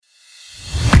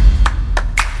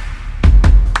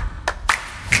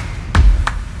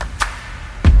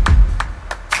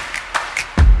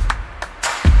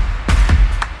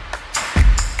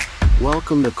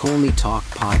Welcome to Colney Talk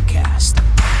Podcast.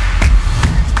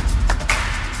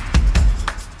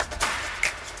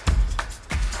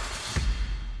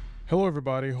 Hello,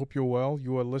 everybody. Hope you're well.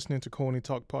 You are listening to Colney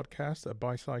Talk Podcast, a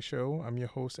bite-sized show. I'm your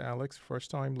host, Alex.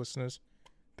 First-time listeners,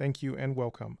 thank you and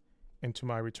welcome. And to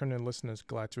my returning listeners,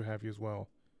 glad to have you as well.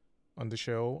 On the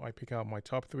show, I pick out my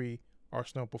top 3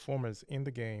 Arsenal performers in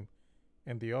the game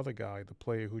and the other guy, the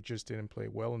player who just didn't play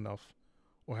well enough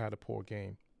or had a poor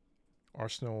game.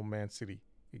 Arsenal Man City,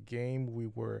 a game we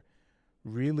were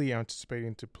really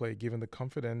anticipating to play given the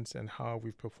confidence and how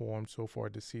we've performed so far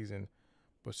this season.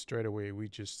 But straight away, we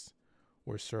just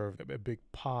were served a big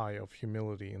pie of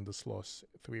humility in this loss.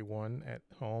 3-1 at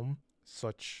home,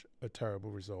 such a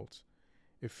terrible result.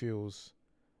 It feels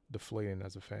deflating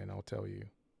as a fan, I'll tell you.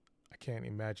 I can't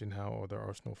imagine how other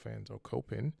Arsenal fans are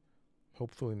coping,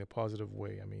 hopefully in a positive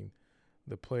way. I mean,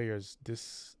 the players,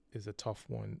 this is a tough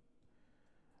one.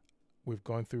 We've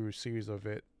gone through a series of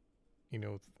it,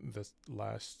 this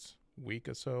last week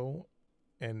or so.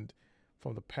 And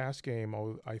from the past game,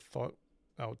 I thought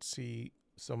I would see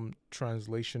some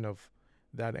translation of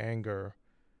that anger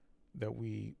that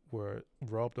we were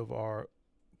robbed of our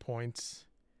points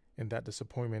and that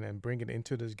disappointment and bring it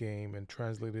into this game and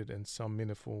translate it in some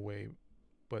meaningful way.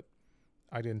 But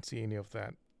I didn't see any of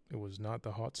that. It was not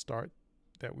the hot start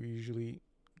that we usually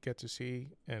get to see,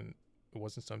 and it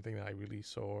wasn't something that I really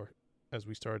saw as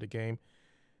we started the game.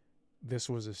 This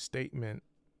was a statement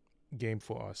game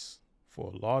for us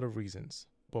for a lot of reasons,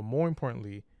 but more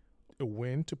importantly, a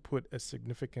win to put a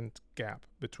significant gap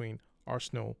between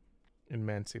Arsenal and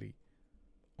Man City.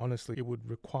 Honestly, it would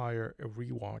require a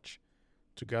rewatch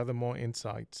to gather more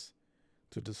insights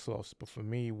to this loss. But for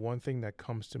me, one thing that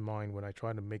comes to mind when I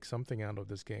try to make something out of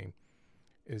this game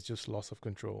is just loss of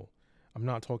control. I'm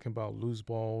not talking about loose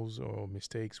balls or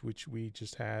mistakes, which we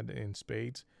just had in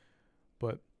spades.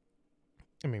 But,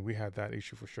 I mean, we had that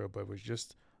issue for sure, but it was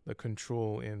just the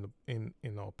control in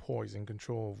our poise and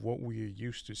control of what we are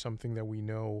used to, something that we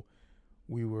know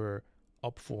we were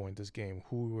up for in this game,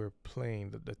 who we were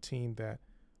playing, the team that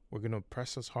were going to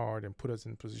press us hard and put us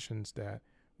in positions that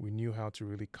we knew how to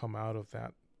really come out of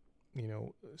that,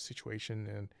 situation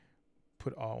and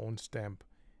put our own stamp,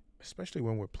 especially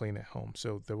when we're playing at home.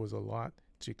 So there was a lot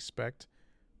to expect.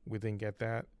 We didn't get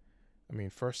that. I mean,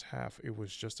 first half, it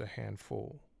was just a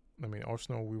handful. I mean,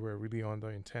 Arsenal, we were really under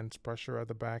intense pressure at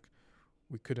the back.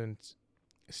 We couldn't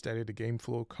steady the game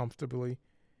flow comfortably.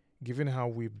 Given how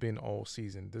we've been all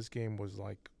season, this game was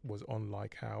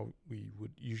unlike how we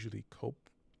would usually cope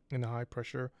in the high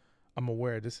pressure. I'm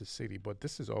aware this is City, but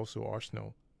this is also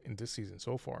Arsenal in this season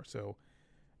so far. So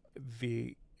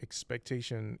the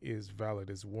expectation is valid,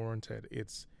 is warranted.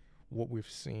 It's what we've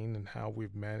seen and how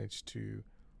we've managed to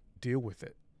deal with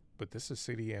it. But this is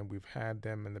City, and we've had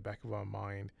them in the back of our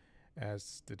mind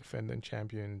as the defending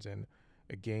champions and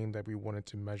a game that we wanted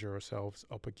to measure ourselves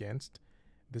up against.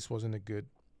 This wasn't a good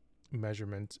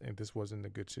measurement, and this wasn't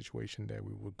a good situation that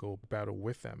we would go battle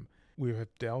with them. We have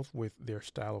dealt with their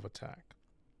style of attack.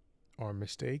 Our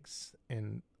mistakes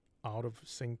and out of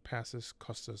sync passes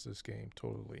cost us this game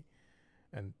totally.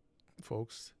 And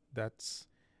folks, that's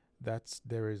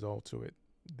there is all to it.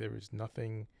 There is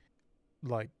nothing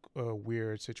like a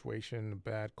weird situation, a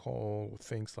bad call,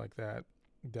 things like that.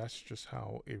 That's just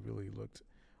how it really looked.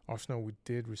 Arsenal, we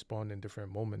did respond in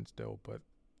different moments though, but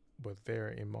there,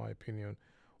 in my opinion,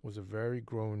 was a very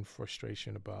growing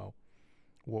frustration about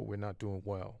what we're not doing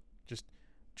well. Just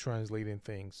translating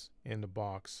things in the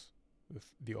box with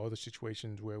the other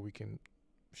situations where we can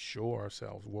show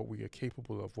ourselves what we are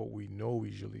capable of, what we know we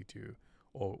usually do,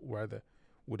 or rather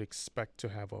would expect to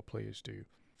have our players do.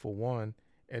 For one,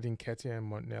 Eddie Nketiah and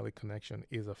Martinelli connection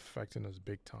is affecting us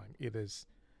big time. It is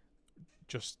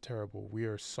just terrible. We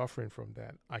are suffering from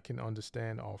that. I can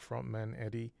understand our front man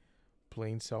Eddie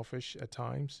playing selfish at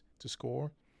times to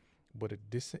score, but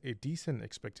a decent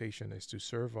expectation is to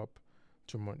serve up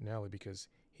to Martinelli because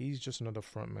he's just another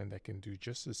front man that can do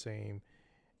just the same,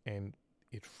 and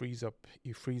it frees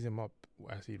him up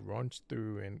as he runs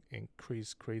through and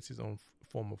creates his own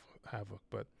form of havoc.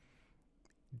 But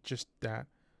just that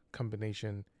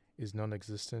combination is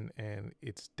non-existent, and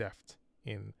it's deft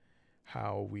in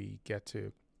how we get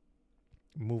to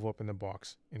move up in the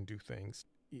box and do things.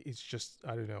 It's just,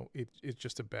 I don't know, it's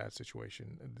just a bad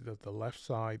situation. The left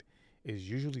side is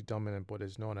usually dominant, but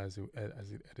it's not as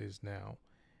it is now.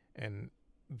 And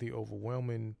the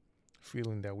overwhelming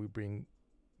feeling that we bring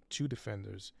to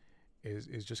defenders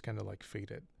is just kind of like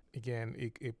faded. Again,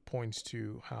 it points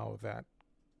to how that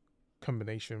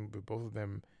combination with both of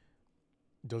them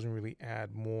doesn't really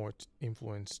add more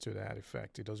influence to that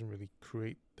effect. It doesn't really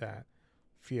create that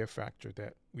fear factor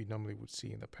that we normally would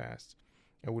see in the past.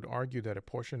 I would argue that a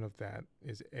portion of that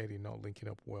is Eddie not linking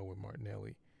up well with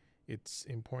Martinelli. It's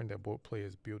important that both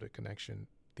players build a connection.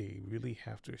 They really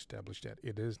have to establish that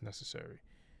it is necessary.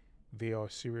 They are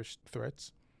serious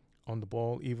threats on the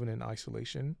ball, even in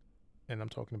isolation. And I'm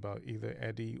talking about either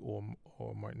Eddie or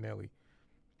Martinelli.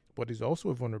 But there's also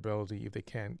a vulnerability if they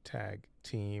can't tag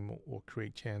team or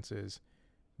create chances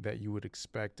that you would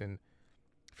expect and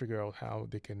figure out how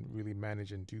they can really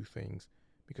manage and do things,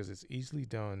 because it's easily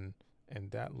done,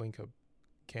 and that link up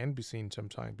can be seen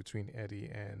sometimes between Eddie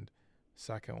and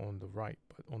Saka on the right,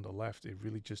 but on the left it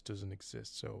really just doesn't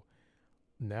exist. So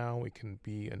now it can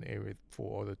be an area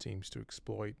for other teams to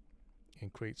exploit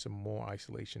and create some more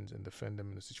isolations and defend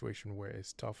them in a situation where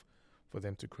it's tough for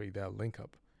them to create that link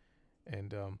up.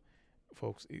 And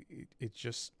folks, it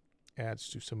just adds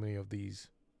to so many of these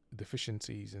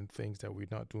deficiencies and things that we're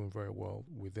not doing very well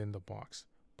within the box.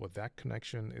 But that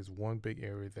connection is one big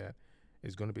area that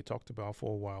is going to be talked about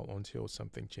for a while until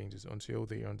something changes, until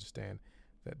they understand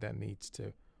that that needs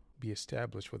to be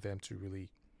established for them to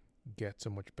really get so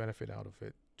much benefit out of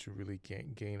it, to really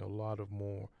gain a lot of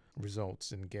more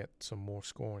results and get some more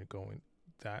scoring going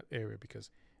that area,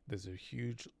 because there's a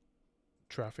huge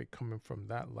traffic coming from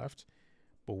that left.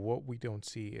 But what we don't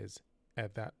see is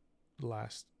at that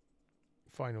last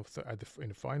final in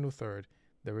the final third,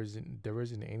 there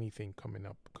isn't anything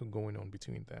going on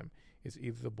between them. It's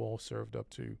either the ball served up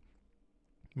to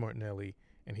Martinelli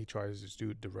and he tries to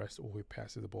do the rest, or he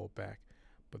passes the ball back.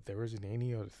 But there isn't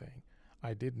any other thing.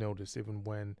 I did notice even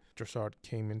when Trossard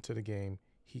came into the game,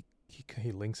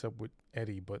 he links up with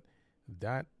Eddie, but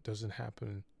that doesn't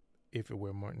happen if it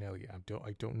were Martinelli.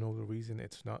 I don't know the reason.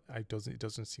 It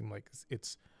doesn't seem like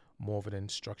it's more of an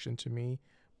instruction to me,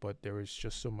 but there is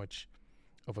just so much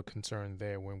of a concern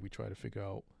there when we try to figure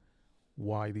out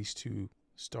why these two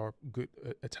star good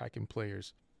attacking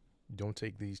players don't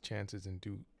take these chances and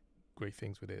do great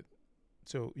things with it.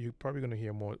 So you're probably going to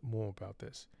hear more about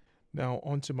this. Now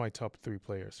on to my top three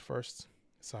players. First,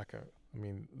 Saka. I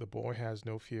mean, the boy has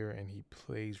no fear and he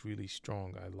plays really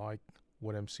strong. I like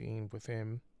what I'm seeing with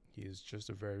him. He is just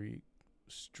a very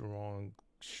strong,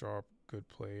 sharp, good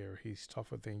player. He's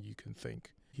tougher than you can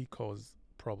think. He caused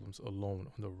problems alone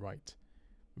on the right.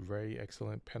 Very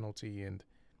excellent penalty, and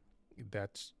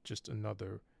that's just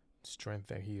another strength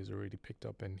that he has already picked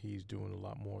up, and he's doing a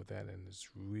lot more of that, and it's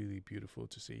really beautiful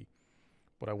to see.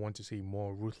 But I want to see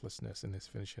more ruthlessness in his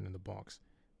finishing in the box.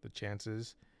 The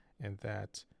chances and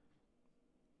that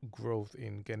growth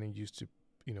in getting used to,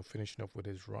 finishing up with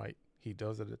his right. He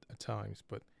does it at times,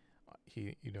 but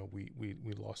we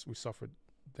suffered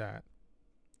that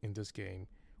in this game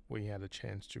where he had a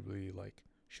chance to really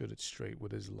shoot it straight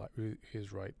with his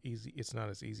right. Easy. It's not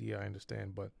as easy, I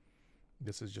understand, but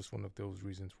this is just one of those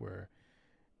reasons where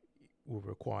we'll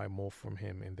require more from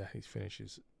him in that he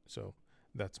finishes. So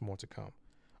that's more to come.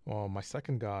 My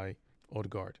second guy,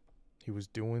 Odegaard. He was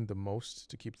doing the most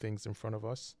to keep things in front of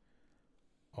us.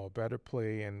 Our better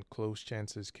play and close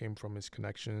chances came from his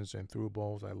connections and through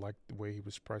balls. I liked the way he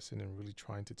was pressing and really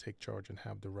trying to take charge and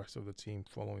have the rest of the team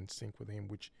follow in sync with him,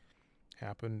 which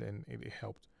happened, and it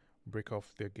helped break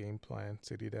off their game plan,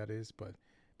 City that is. But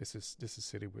this is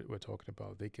City we're talking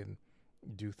about. They can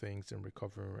do things and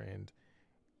recover, and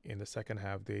in the second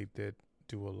half they did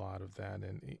do a lot of that,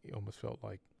 and it almost felt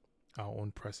like our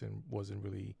own pressing wasn't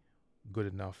really good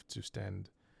enough to stand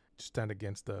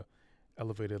against the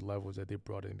elevated levels that they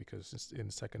brought in, because in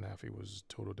the second half it was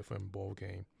a total different ball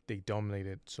game. They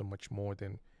dominated so much more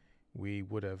than we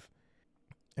would have.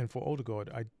 And for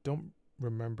Odegaard, I don't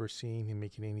remember seeing him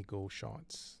making any goal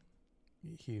shots.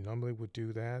 He normally would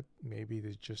do that. Maybe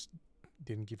they just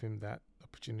didn't give him that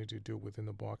opportunity to do it within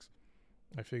the box.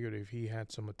 I figured if he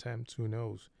had some attempts, who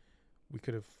knows, we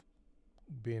could have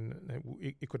been,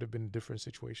 it could have been a different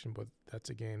situation. But that's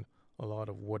again a lot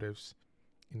of what ifs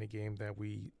in a game that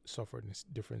we suffered in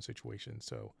different situations.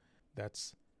 So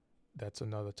that's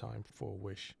another time for a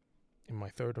wish. In my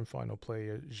third and final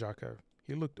player, Saka,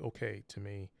 he looked okay to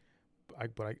me,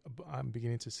 but I'm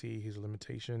beginning to see his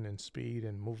limitation in speed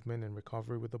and movement and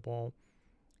recovery with the ball.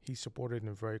 He's supported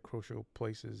in very crucial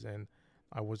places, and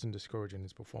I wasn't discouraged in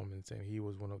his performance, and he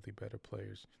was one of the better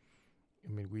players.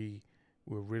 I mean, we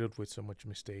were riddled with so much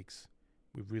mistakes.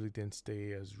 We really didn't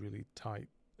stay as really tight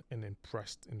and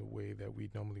impressed in the way that we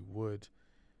normally would,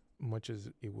 much as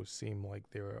it would seem like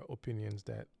there are opinions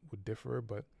that would differ.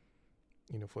 But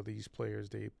for these players,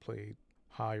 they played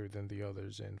higher than the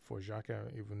others, and for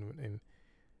Xhaka, even in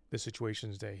the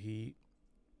situations that he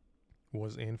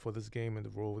was in for this game and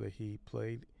the role that he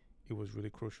played, it was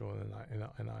really crucial, and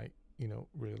I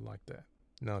really liked that.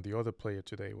 Now, the other player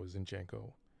today was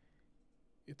Zinchenko.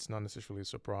 It's not necessarily a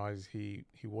surprise. He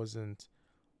wasn't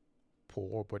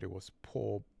poor, but it was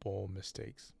poor ball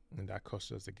mistakes, and that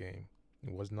cost us the game.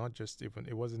 It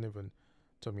wasn't even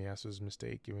Tomiyasu's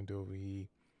mistake, even though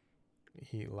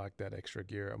he lacked that extra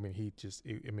gear. I mean,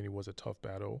 it was a tough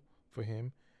battle for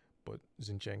him, but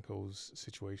Zinchenko's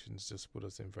situations just put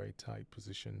us in very tight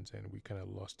positions, and we kind of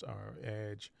lost our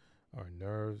edge, our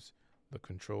nerves, the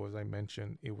control. As I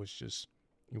mentioned, it was just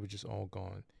all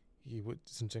gone.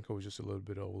 Zinchenko was just a little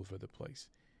bit all over the place,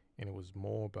 and it was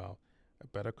more about a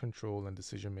better control and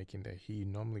decision making that he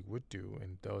normally would do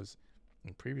and does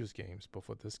in previous games. But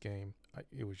for this game,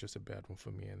 it was just a bad one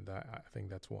for me, and I think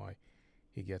that's why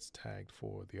he gets tagged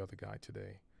for the other guy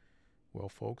today. Well,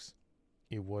 folks,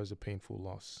 it was a painful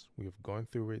loss. We have gone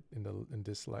through it in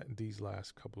these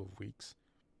last couple of weeks.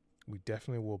 We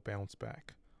definitely will bounce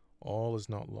back. All is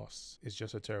not lost. It's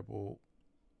just a terrible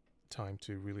time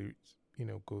to really,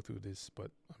 go through this,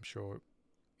 but I'm sure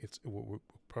we're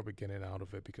probably getting out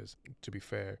of it, because to be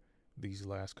fair, these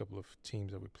last couple of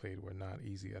teams that we played were not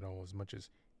easy at all, as much as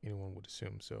anyone would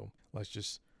assume. So let's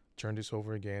just turn this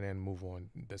over again and move on.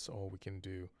 That's all we can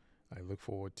do. I look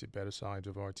forward to better sides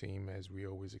of our team, as we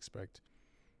always expect,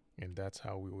 and that's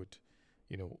how we would,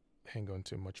 hang on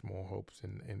to much more hopes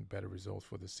and better results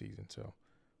for the season. So,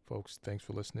 folks, thanks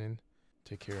for listening.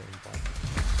 Take care and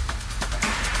bye.